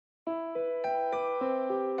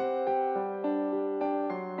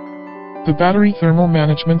The battery thermal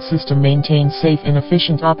management system maintains safe and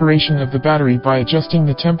efficient operation of the battery by adjusting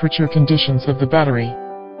the temperature conditions of the battery.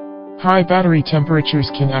 High battery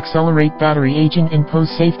temperatures can accelerate battery aging and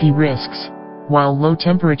pose safety risks, while low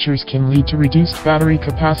temperatures can lead to reduced battery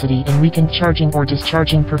capacity and weakened charging or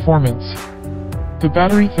discharging performance. The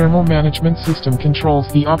battery thermal management system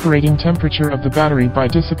controls the operating temperature of the battery by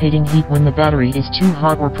dissipating heat when the battery is too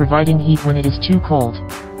hot or providing heat when it is too cold.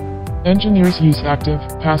 Engineers use active,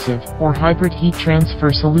 passive, or hybrid heat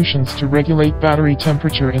transfer solutions to regulate battery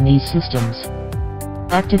temperature in these systems.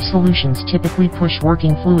 Active solutions typically push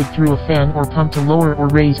working fluid through a fan or pump to lower or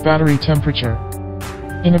raise battery temperature.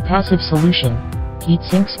 In a passive solution, heat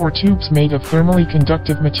sinks or tubes made of thermally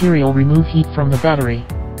conductive material remove heat from the battery.